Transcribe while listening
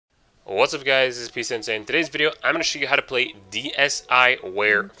What's up guys, this is PSensei. In today's video, I'm going to show you how to play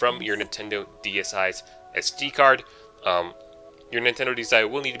DSiWare from your Nintendo DSi's SD card. Your Nintendo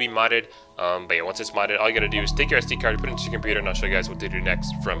DSi will need to be modded, but yeah, once it's modded, all you got to do is take your SD card, put it into your computer, and I'll show you guys what to do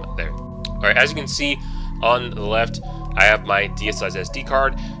next from there. Alright, as you can see on the left, I have my DSi's SD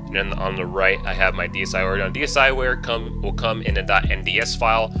card, and then on the right, I have my DSiWare. Now, DSiWare will come in a .nds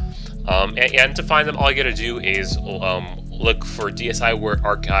file, and to find them, all you got to do is look for DSiWare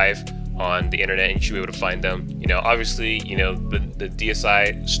archive on the internet, and you should be able to find them. You know, obviously, you know, the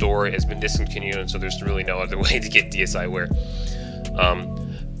DSi store has been discontinued, and so there's really no other way to get DSiWare.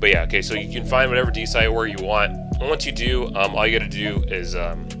 But yeah, okay, so you can find whatever DSiWare you want. And once you do, all you gotta do is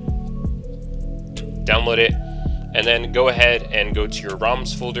download it, and then go ahead and go to your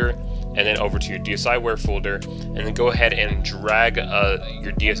ROMs folder, and then over to your DSiWare folder, and then go ahead and drag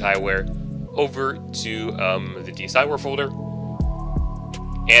your DSiWare over to the DSiWare folder,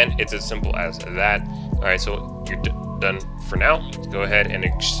 and it's as simple as that. Alright, so you're done for now. Go ahead and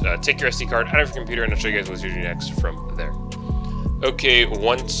take your SD card out of your computer, and I'll show you guys what to do next from there. Okay,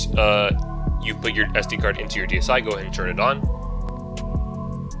 once you put your SD card into your DSi, go ahead and turn it on.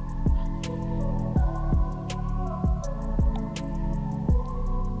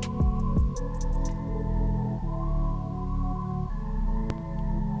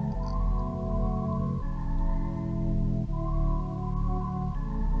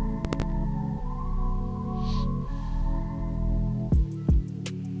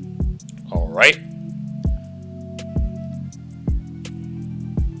 Alright.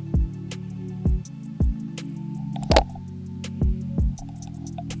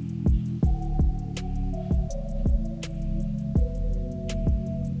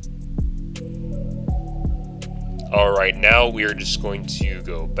 Alright, now we are just going to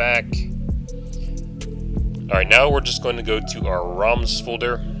go back. Alright, now we're just going to go to our ROMs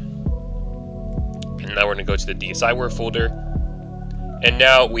folder. And now we're going to go to the DSiWare folder. And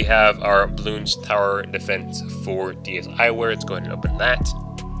now we have our Bloons Tower Defense for DSiWare. Let's go ahead and open that.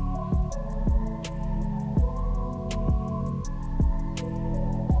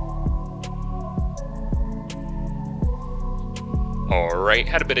 Alright,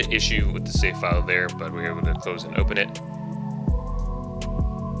 had a bit of issue with the save file there, but we were able to close and open it.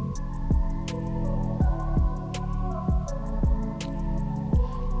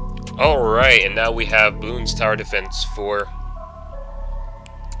 Alright, and now we have Bloons Tower Defense for...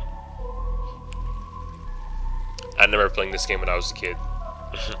 I remember playing this game when I was a kid.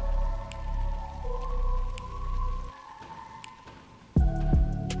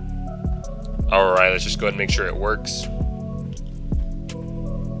 Alright, let's just go ahead and make sure it works.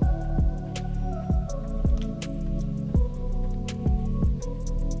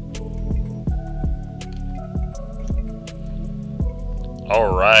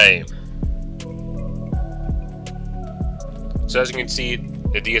 Alright. So as you can see,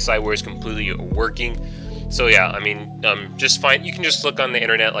 the DSiWare is completely working. So yeah, I mean, just fine. You can just look on the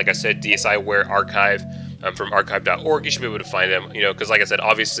internet, like I said, DSiWare archive from archive.org. You should be able to find them, you know, because like I said,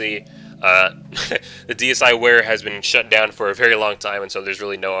 obviously, the DSiWare has been shut down for a very long time, and so there's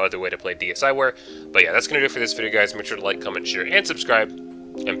really no other way to play DSiWare. But yeah, that's going to do it for this video, guys. Make sure to like, comment, share, and subscribe,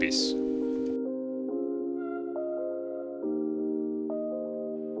 and peace.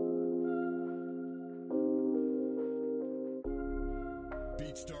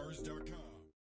 BeatStars.com